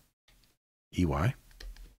EY. Okay,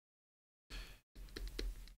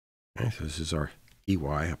 so this is our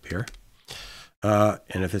EY up here.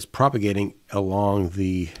 And if it's propagating along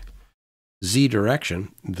the Z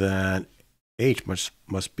direction, then H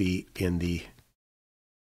must be in the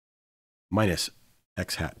minus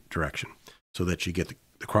X hat direction, so that you get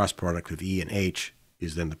the cross product of E and H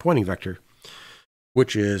is then the Poynting vector,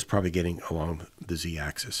 which is propagating along the Z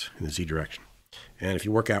axis in the Z direction. And if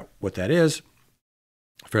you work out what that is,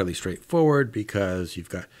 fairly straightforward, because you've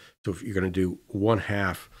got, so if you're going to do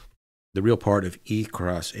 1/2 the real part of E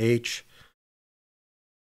cross H,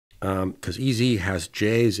 because EZ has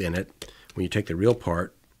J's in it, when you take the real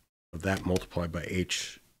part of that multiplied by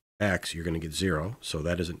HX, you're going to get 0. So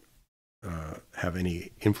that doesn't have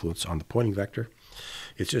any influence on the Poynting vector.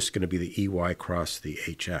 It's just going to be the EY cross the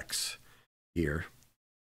HX here.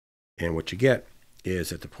 And what you get is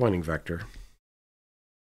that the Poynting vector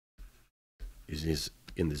is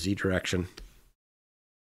in the Z direction,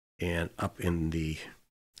 and up in the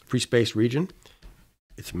free space region,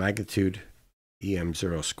 its magnitude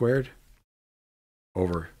EM0 squared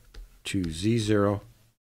over 2Z0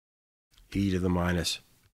 e to the minus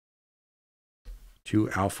 2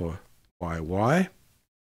 alpha YY.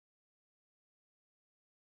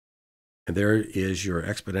 And there is your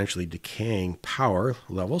exponentially decaying power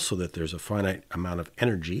level, so that there's a finite amount of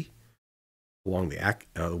energy along the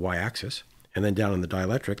y-axis. And then down in the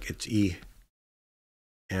dielectric, it's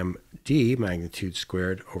EMD magnitude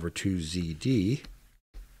squared over 2ZD.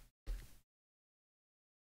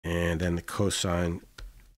 And then the cosine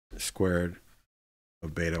squared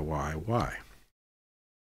of beta YY.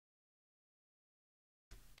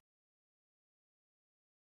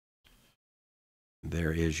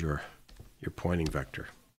 There is your Poynting vector.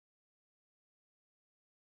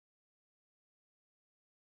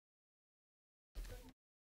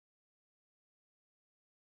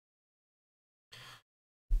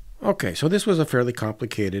 Okay, so this was a fairly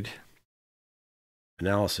complicated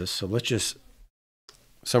analysis. So let's just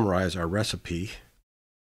summarize our recipe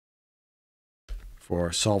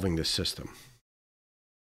for solving this system.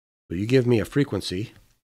 So you give me a frequency.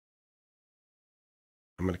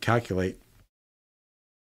 I'm going to calculate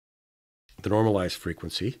the normalized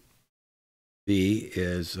frequency. V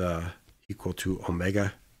is equal to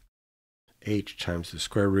omega h times the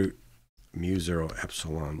square root mu 0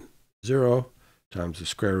 epsilon 0 times the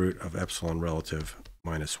square root of epsilon relative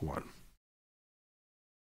minus 1.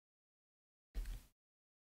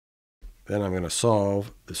 Then I'm going to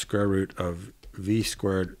solve the square root of v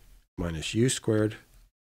squared minus u squared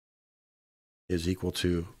is equal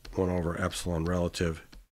to 1 over epsilon relative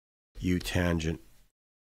u tangent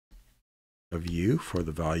of u for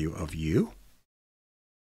the value of u.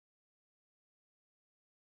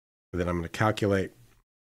 And then I'm going to calculate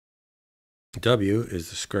w is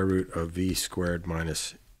the square root of v squared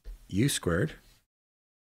minus u squared.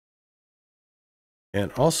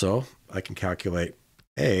 And also, I can calculate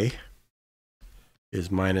a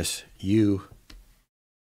is minus u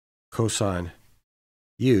cosine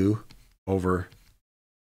u over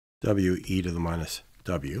w e to the minus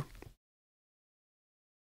w.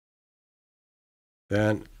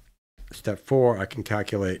 Then, step 4, I can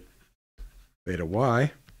calculate beta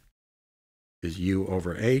y is u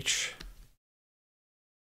over h.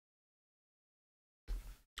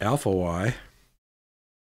 Alpha y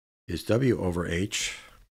is w over h.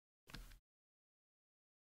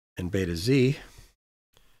 And beta z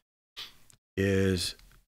is,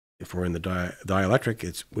 if we're in the dielectric,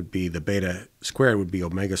 it would be the beta squared would be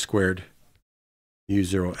omega squared mu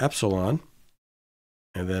 0 epsilon.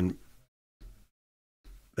 And then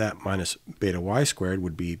that minus beta y squared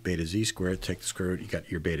would be beta z squared. Take the square root, you got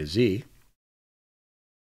your beta z.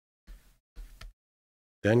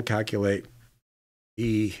 Then calculate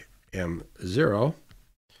EM0,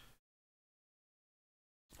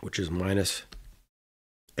 which is minus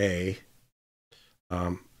a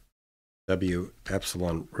w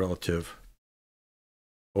epsilon relative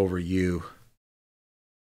over u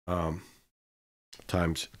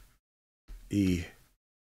times EMD.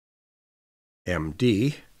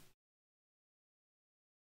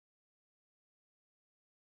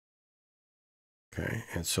 Okay,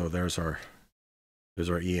 and so there's our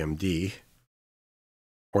EMD.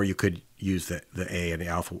 Or you could use the A and the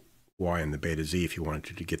alpha y and the beta z if you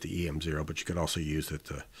wanted to get the EM0, but you could also use that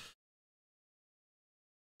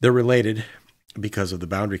they're related because of the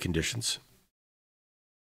boundary conditions.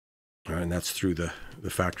 And that's through the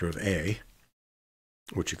factor of A,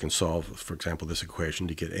 which you can solve, for example, this equation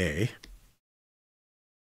to get A.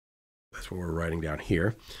 That's what we're writing down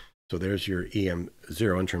here. So there's your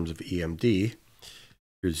EM0 in terms of EMD.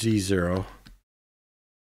 Your Z0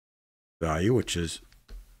 value, which is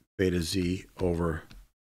beta z over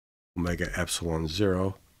omega epsilon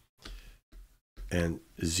 0, and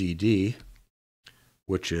ZD,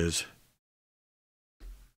 which is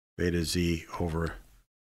beta z over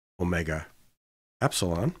omega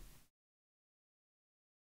epsilon.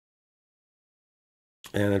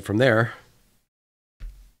 And then from there,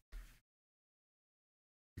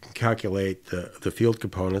 you can calculate the field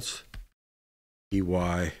components,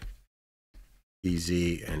 EY, EZ,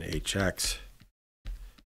 and HX,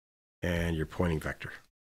 and your Poynting vector.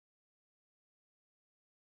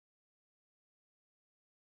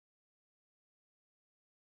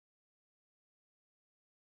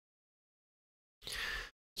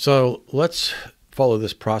 So let's follow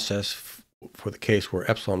this process for the case where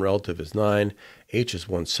epsilon relative is 9, h is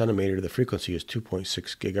 1 centimeter, the frequency is 2.6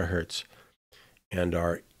 gigahertz, and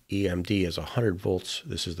our EMD is 100 volts.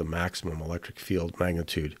 This is the maximum electric field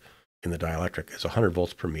magnitude in the dielectric, is 100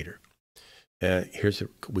 volts per meter. And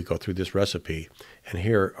we go through this recipe, and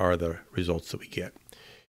here are the results that we get.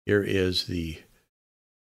 Here is the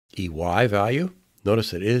EY value.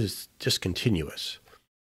 Notice that it is discontinuous.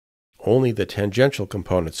 Only the tangential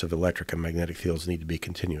components of electric and magnetic fields need to be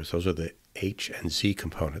continuous. Those are the H and Z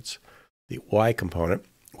components. The Y component,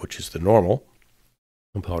 which is the normal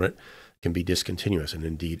component, can be discontinuous, and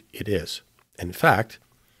indeed it is. In fact,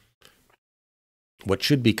 what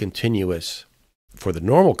should be continuous for the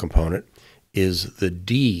normal component is the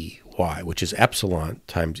dy, which is epsilon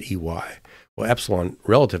times EY. Well, epsilon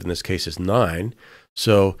relative in this case is 9,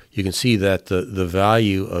 so you can see that the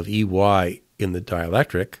value of EY in the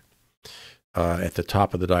dielectric at the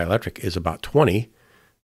top of the dielectric is about 20,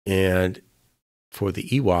 and for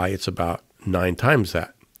the EY it's about 9 times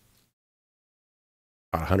that,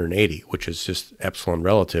 about 180, which is just epsilon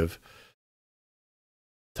relative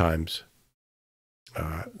times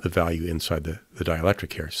the value inside the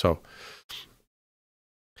dielectric here. So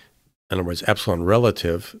in other words, epsilon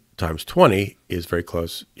relative times 20 is very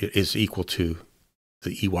close, is equal to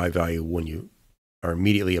the EY value when you are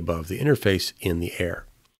immediately above the interface in the air.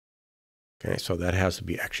 Okay, so that has to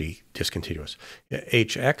be actually discontinuous.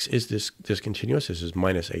 HX is discontinuous. This is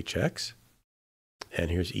minus HX. And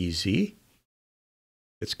here's EZ.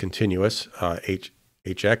 It's continuous.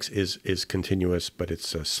 HX is continuous, but its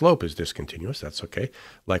slope is discontinuous. That's okay.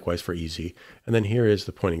 Likewise for EZ. And then here is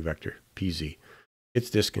the Poynting vector, PZ. It's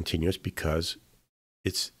discontinuous because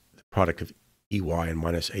it's the product of EY and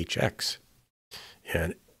minus HX.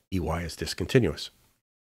 And EY is discontinuous.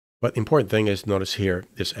 But the important thing is, notice here,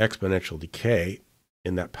 this exponential decay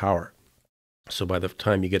in that power. So by the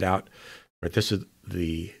time you get out, right, this is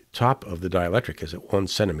the top of the dielectric is at 1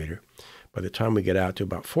 centimeter. By the time we get out to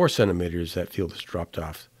about 4 centimeters, that field has dropped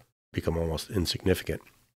off, become almost insignificant.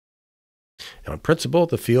 Now, in principle,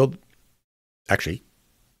 the field, actually,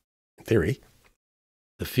 in theory,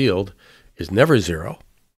 the field is never zero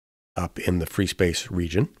up in the free space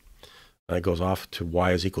region. It goes off to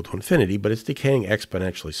y is equal to infinity, but it's decaying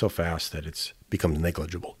exponentially so fast that it becomes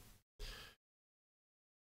negligible.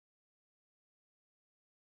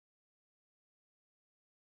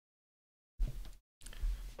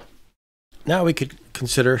 Now we could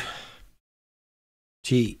consider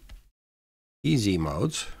TEZ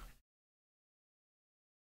modes.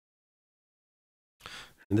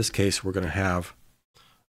 In this case, we're going to have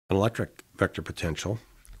an electric vector potential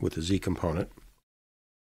with a z component.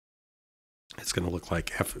 It's going to look like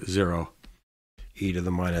F0 e to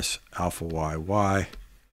the minus alpha y,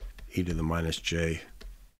 e to the minus j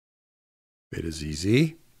beta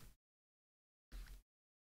zz.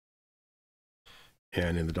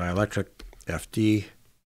 And in the dielectric, FD, we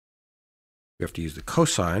have to use the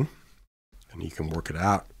cosine, and you can work it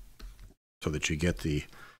out so that you get the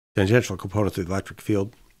tangential components of the electric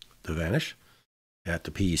field to vanish at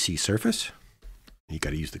the PEC surface. You got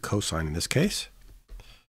to use the cosine in this case.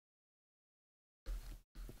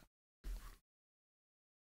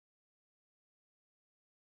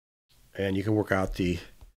 And you can work out the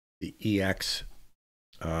EX,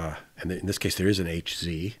 and in this case there is an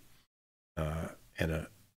HZ and a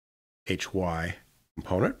HY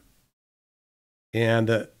component. And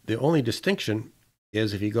the only distinction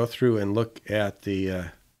is if you go through and look at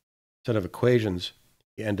the set of equations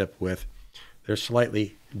you end up with, they're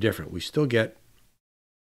slightly different. We still get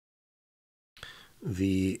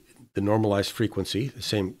the normalized frequency, the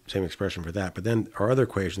same expression for that, but then our other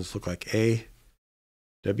equations look like A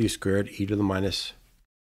w squared e to the minus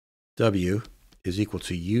w is equal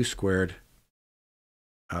to u squared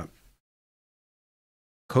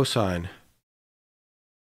cosine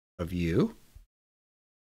of u,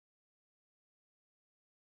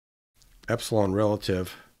 epsilon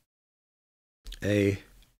relative a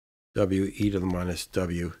w e to the minus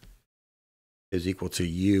w is equal to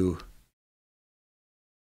u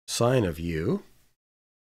sine of u,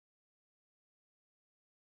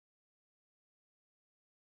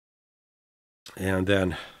 and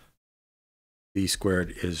then v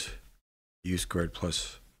squared is u squared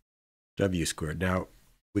plus w squared. Now,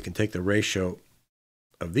 we can take the ratio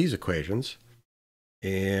of these equations,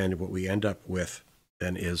 and what we end up with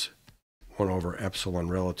then is 1 over epsilon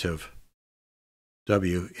relative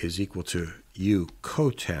w is equal to u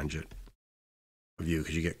cotangent of u,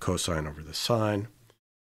 because you get cosine over the sine.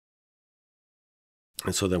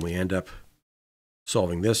 And so then we end up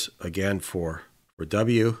solving this again for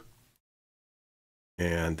w,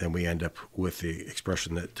 and then we end up with the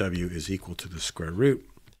expression that w is equal to the square root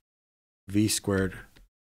v squared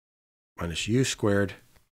minus u squared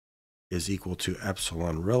is equal to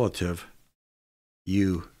epsilon relative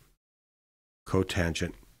u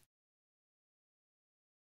cotangent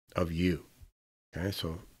of u. Okay,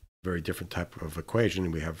 so very different type of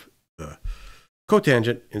equation. We have the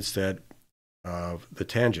cotangent instead of the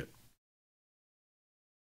tangent.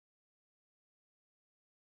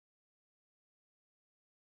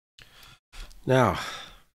 Now,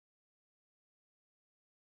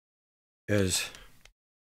 as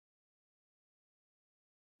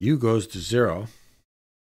u goes to 0,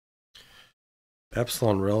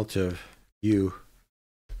 epsilon relative u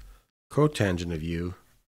cotangent of u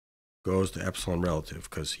goes to epsilon relative,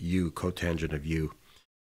 because u cotangent of u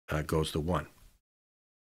goes to 1.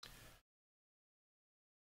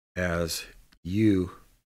 As u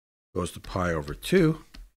goes to pi over 2,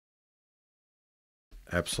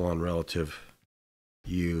 epsilon relative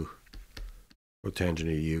u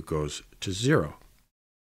cotangent of u goes to 0.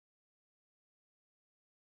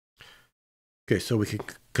 Okay, so we can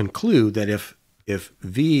conclude that if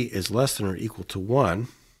v is less than or equal to 1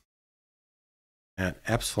 and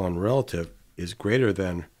epsilon relative is greater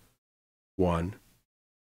than 1,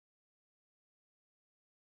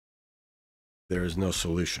 there is no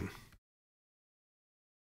solution.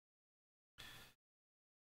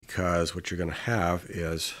 Because what you're going to have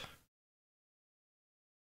is,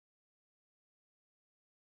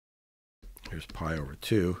 here's pi over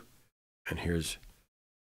 2, and here's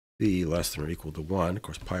v less than or equal to 1. Of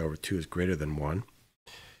course, pi over 2 is greater than 1.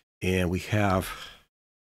 And we have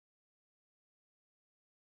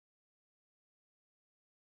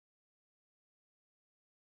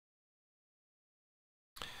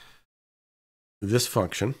this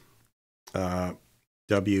function.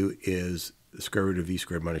 W is the square root of v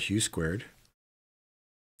squared minus u squared.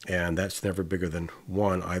 And that's never bigger than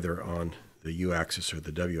 1 either on the u-axis or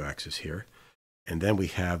the w-axis here. And then we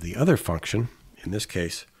have the other function, in this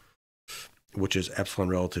case, which is epsilon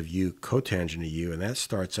relative u cotangent of u, and that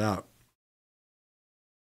starts out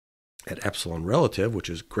at epsilon relative, which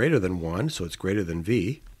is greater than 1, so it's greater than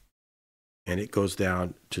v, and it goes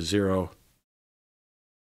down to 0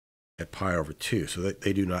 at pi over 2, so that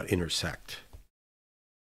they do not intersect.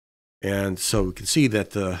 And so we can see that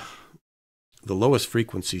the lowest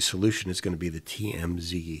frequency solution is going to be the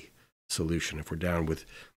TMZ solution. If we're down with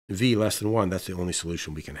v less than 1, that's the only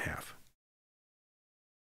solution we can have.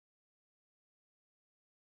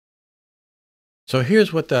 So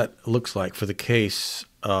here's what that looks like for the case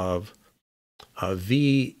of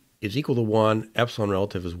v is equal to 1, epsilon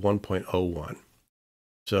relative is 1.01.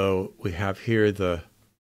 So we have here the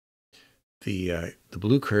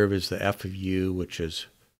blue curve is the f of u, which is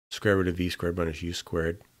square root of v squared minus u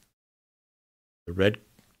squared. The red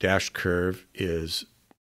dashed curve is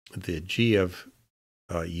the g of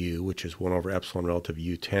u, which is 1 over epsilon relative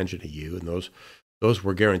u tangent of u, and those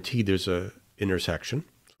were guaranteed there's a intersection,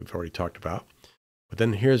 we've already talked about. But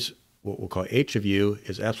then here's what we'll call h of u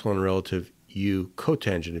is epsilon relative u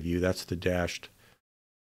cotangent of u. That's the dashed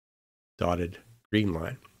dotted green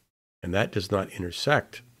line. And that does not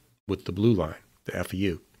intersect with the blue line, the f of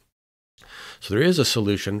u. So there is a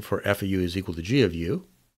solution for f of u is equal to g of u,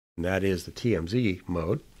 and that is the TMZ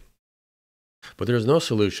mode. But there is no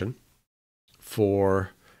solution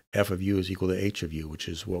for f of u is equal to h of u, which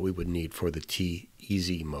is what we would need for the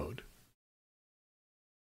TEZ mode.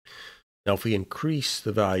 Now, if we increase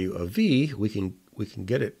the value of v, we can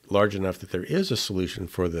get it large enough that there is a solution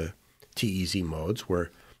for the TEZ modes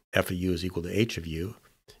where f of u is equal to h of u,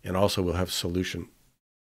 and also we'll have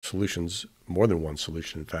solutions, more than one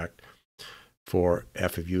solution, in fact, for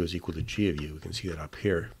f of u is equal to g of u. We can see that up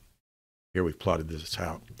here. Here we've plotted this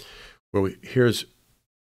out. Here's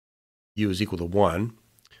u is equal to 1.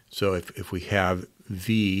 So if we have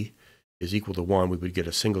v is equal to 1, we would get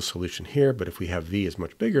a single solution here. But if we have v is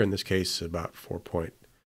much bigger, in this case about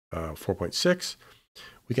 4.6,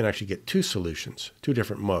 we can actually get two solutions, two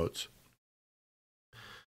different modes,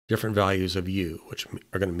 different values of u, which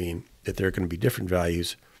are going to mean that there are going to be different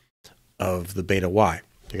values of the beta y.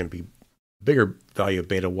 They're going to be bigger value of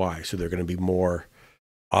beta y, so there are going to be more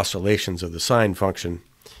oscillations of the sine function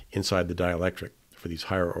inside the dielectric for these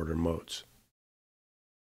higher order modes.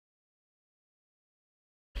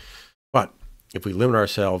 But if we limit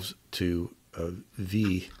ourselves to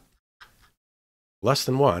v less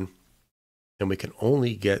than 1, then we can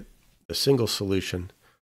only get a single solution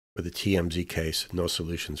for the TMZ case, no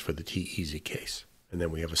solutions for the TEZ case. And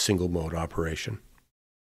then we have a single mode operation.